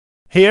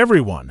Hey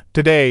everyone,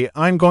 today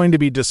I'm going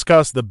to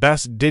discuss the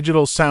best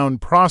digital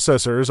sound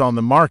processors on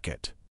the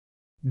market.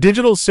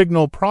 Digital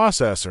signal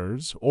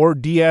processors, or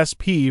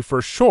DSP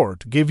for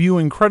short, give you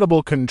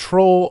incredible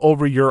control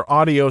over your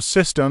audio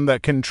system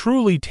that can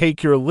truly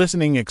take your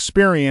listening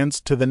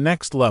experience to the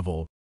next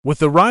level. With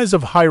the rise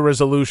of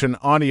high-resolution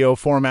audio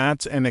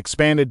formats and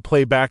expanded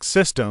playback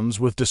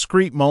systems with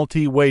discrete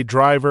multi-way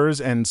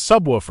drivers and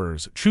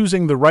subwoofers,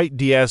 choosing the right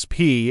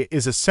DSP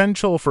is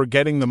essential for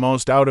getting the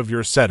most out of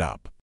your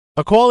setup.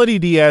 A quality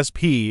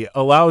DSP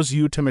allows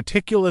you to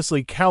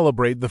meticulously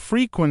calibrate the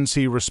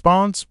frequency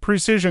response,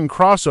 precision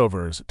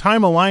crossovers,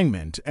 time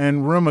alignment,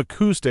 and room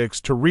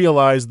acoustics to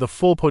realize the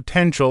full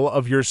potential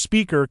of your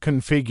speaker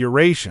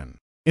configuration.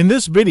 In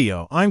this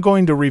video, I'm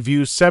going to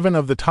review 7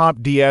 of the top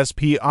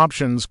DSP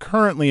options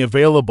currently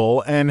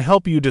available and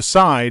help you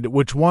decide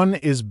which one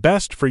is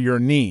best for your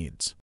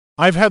needs.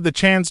 I've had the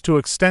chance to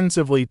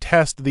extensively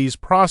test these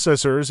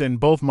processors in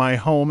both my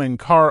home and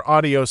car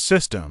audio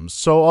systems,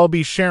 so I'll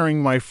be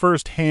sharing my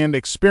first-hand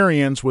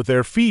experience with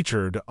their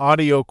featured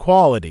audio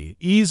quality,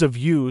 ease of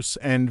use,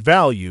 and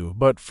value.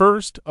 But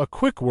first, a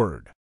quick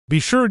word. Be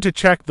sure to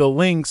check the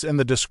links in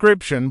the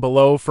description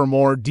below for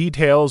more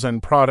details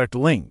and product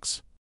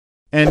links.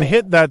 And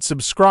hit that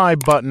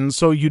subscribe button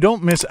so you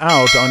don't miss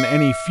out on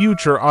any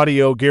future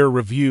audio gear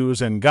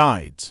reviews and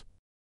guides.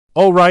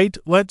 Alright,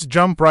 let's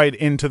jump right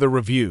into the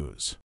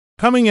reviews.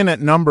 Coming in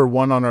at number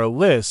 1 on our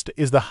list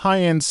is the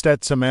high-end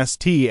Stetsom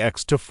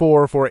STX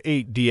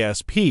 448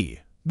 DSP.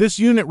 This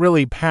unit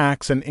really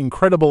packs an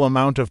incredible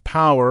amount of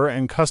power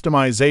and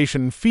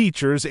customization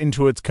features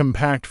into its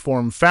compact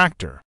form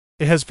factor.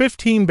 It has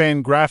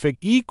 15-band graphic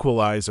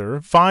equalizer,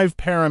 5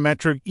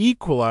 parametric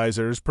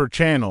equalizers per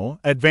channel,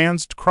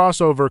 advanced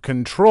crossover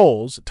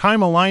controls,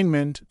 time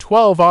alignment,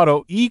 12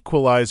 auto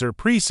equalizer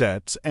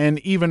presets, and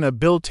even a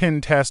built-in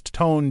test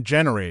tone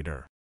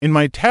generator. In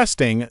my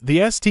testing, the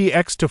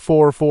STX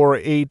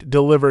 448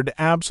 delivered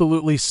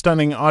absolutely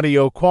stunning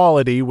audio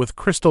quality with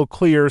crystal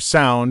clear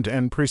sound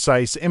and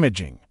precise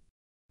imaging.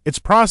 Its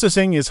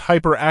processing is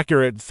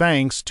hyper-accurate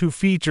thanks to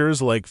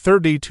features like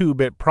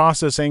 32-bit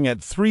processing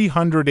at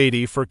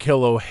 380 for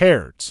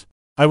kHz.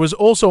 I was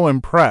also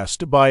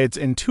impressed by its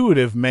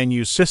intuitive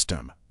menu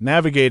system.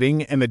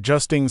 Navigating and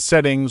adjusting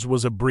settings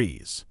was a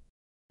breeze.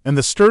 And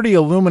the sturdy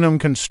aluminum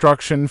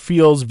construction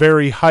feels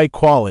very high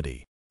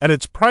quality. At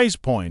its price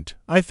point,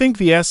 I think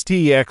the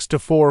STX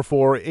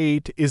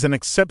 448 is an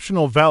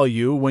exceptional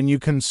value when you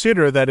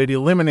consider that it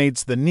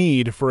eliminates the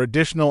need for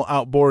additional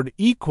outboard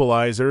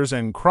equalizers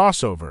and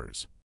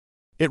crossovers.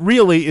 It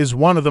really is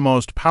one of the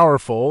most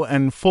powerful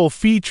and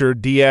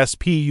full-featured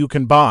DSP you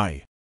can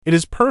buy. It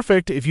is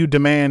perfect if you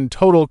demand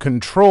total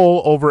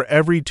control over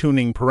every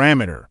tuning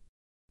parameter.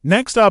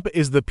 Next up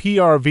is the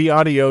PRV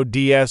Audio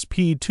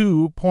DSP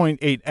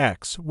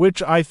 2.8X,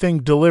 which I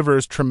think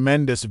delivers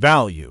tremendous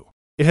value.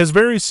 It has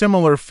very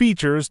similar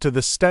features to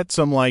the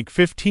Stetsom like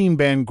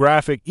 15-band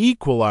graphic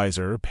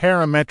equalizer,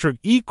 parametric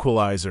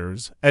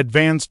equalizers,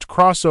 advanced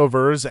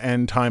crossovers,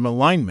 and time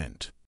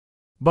alignment.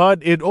 But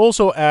it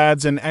also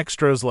adds in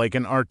extras like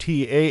an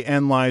RTA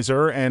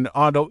analyzer and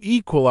auto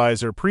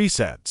equalizer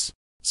presets.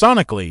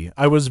 Sonically,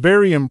 I was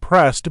very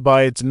impressed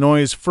by its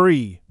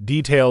noise-free,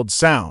 detailed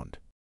sound.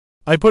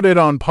 I put it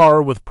on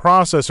par with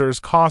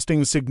processors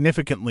costing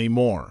significantly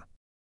more.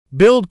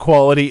 Build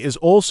quality is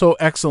also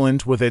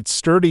excellent with its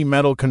sturdy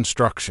metal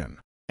construction.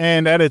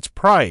 And at its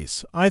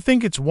price, I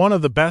think it's one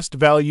of the best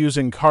values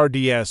in car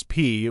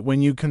DSP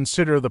when you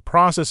consider the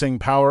processing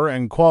power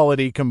and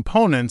quality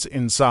components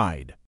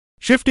inside.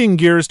 Shifting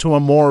gears to a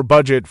more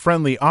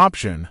budget-friendly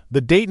option,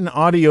 the Dayton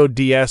Audio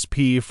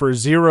DSP for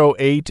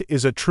 08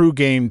 is a true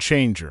game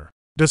changer.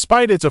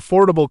 Despite its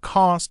affordable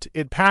cost,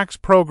 it packs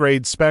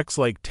pro-grade specs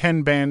like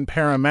 10-band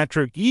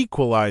parametric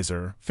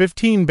equalizer,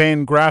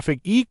 15-band graphic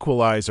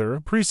equalizer,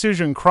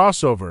 precision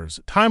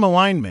crossovers, time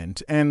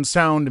alignment, and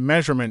sound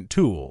measurement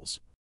tools.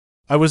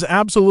 I was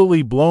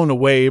absolutely blown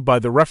away by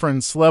the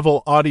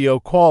reference-level audio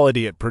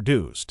quality it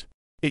produced.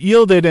 It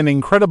yielded an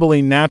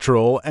incredibly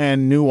natural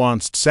and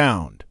nuanced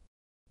sound.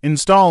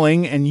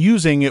 Installing and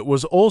using it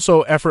was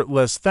also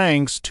effortless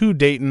thanks to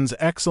Dayton's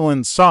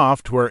excellent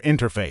software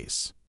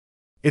interface.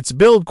 Its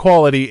build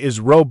quality is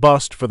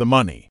robust for the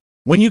money.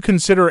 When you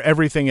consider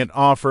everything it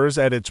offers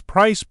at its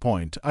price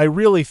point, I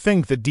really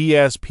think the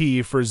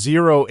DSP for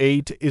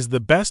 08 is the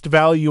best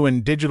value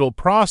in digital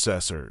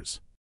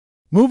processors.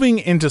 Moving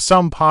into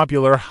some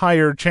popular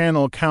higher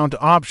channel count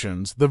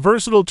options, the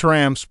versatile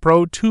Taramps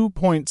Pro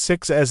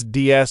 2.6S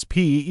DSP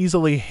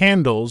easily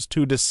handles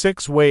 2 to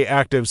 6-way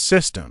active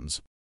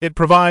systems. It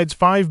provides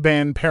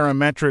 5-band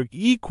parametric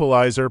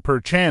equalizer per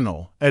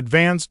channel,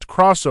 advanced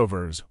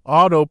crossovers,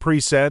 auto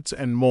presets,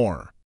 and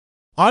more.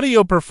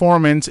 Audio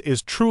performance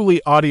is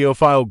truly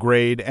audiophile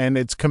grade, and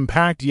its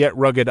compact yet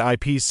rugged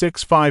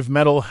IP65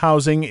 metal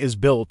housing is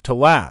built to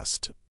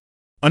last.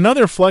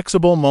 Another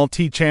flexible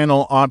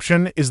multi-channel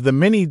option is the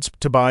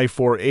miniDSP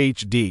for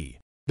HD.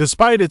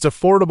 Despite its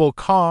affordable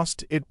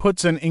cost, it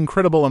puts an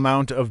incredible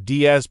amount of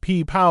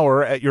DSP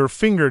power at your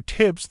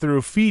fingertips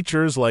through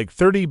features like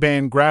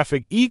 30-band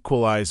graphic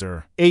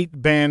equalizer,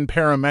 8-band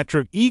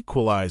parametric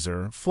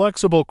equalizer,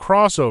 flexible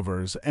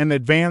crossovers, and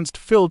advanced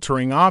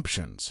filtering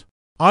options.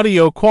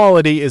 Audio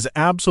quality is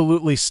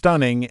absolutely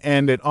stunning,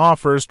 and it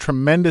offers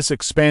tremendous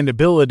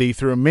expandability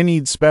through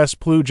miniDSP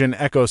plugin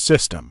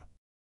ecosystem.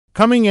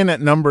 Coming in at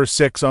number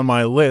 6 on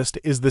my list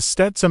is the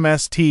Stetsom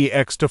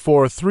STX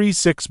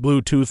 436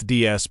 Bluetooth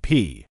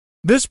DSP.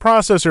 This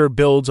processor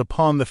builds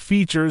upon the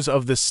features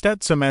of the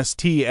Stetsom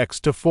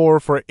STX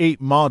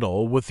 448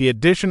 model with the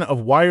addition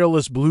of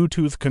wireless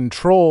Bluetooth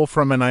control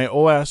from an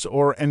iOS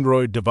or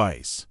Android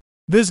device.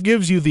 This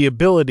gives you the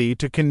ability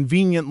to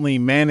conveniently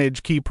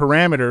manage key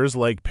parameters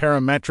like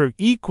parametric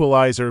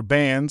equalizer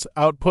bands,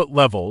 output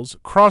levels,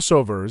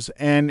 crossovers,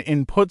 and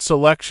input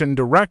selection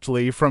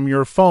directly from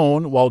your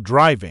phone while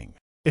driving.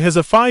 It has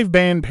a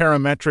 5-band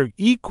parametric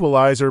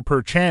equalizer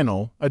per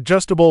channel,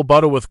 adjustable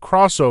button with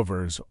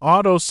crossovers,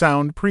 auto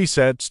sound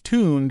presets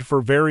tuned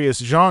for various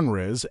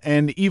genres,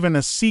 and even a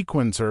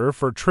sequencer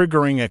for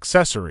triggering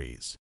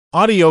accessories.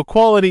 Audio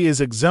quality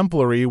is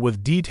exemplary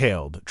with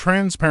detailed,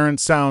 transparent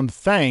sound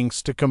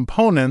thanks to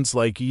components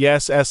like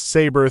ESS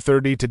Sabre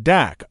 30 to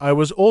DAC. I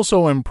was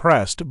also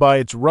impressed by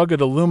its rugged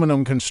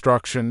aluminum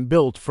construction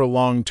built for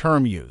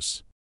long-term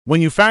use.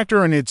 When you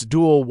factor in its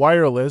dual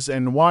wireless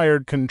and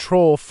wired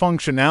control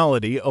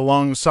functionality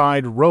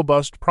alongside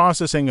robust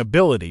processing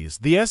abilities,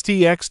 the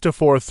STX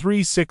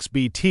 436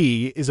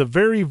 BT is a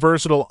very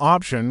versatile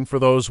option for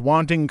those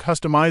wanting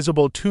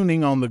customizable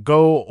tuning on the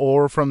go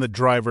or from the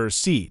driver's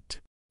seat.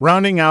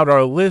 Rounding out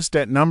our list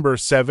at number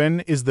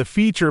 7 is the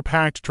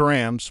feature-packed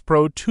Taramps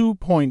Pro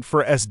 2.4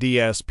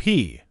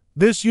 DSP.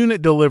 This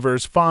unit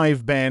delivers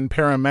 5-band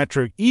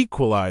parametric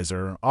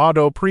equalizer,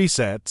 auto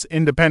presets,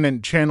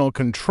 independent channel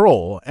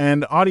control,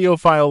 and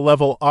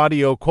audiophile-level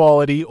audio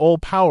quality, all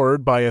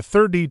powered by a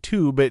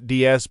 32-bit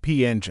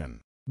DSP engine.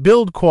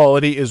 Build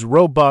quality is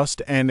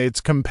robust, and its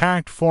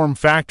compact form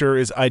factor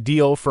is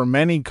ideal for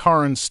many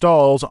car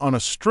installs on a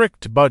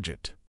strict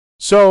budget.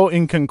 So,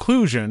 in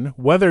conclusion,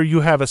 whether you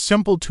have a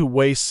simple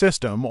two-way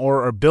system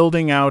or are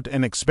building out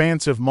an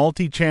expansive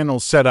multi-channel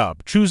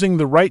setup, choosing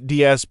the right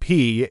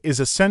DSP is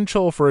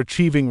essential for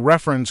achieving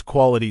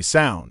reference-quality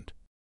sound.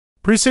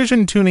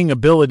 Precision tuning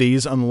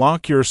abilities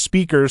unlock your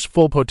speaker's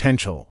full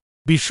potential.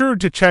 Be sure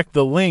to check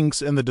the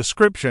links in the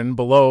description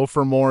below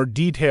for more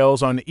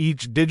details on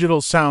each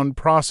digital sound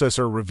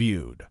processor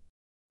reviewed.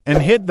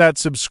 And hit that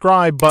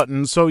subscribe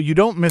button so you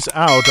don't miss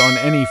out on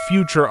any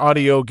future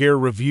audio gear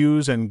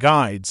reviews and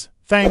guides.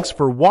 Thanks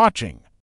for watching.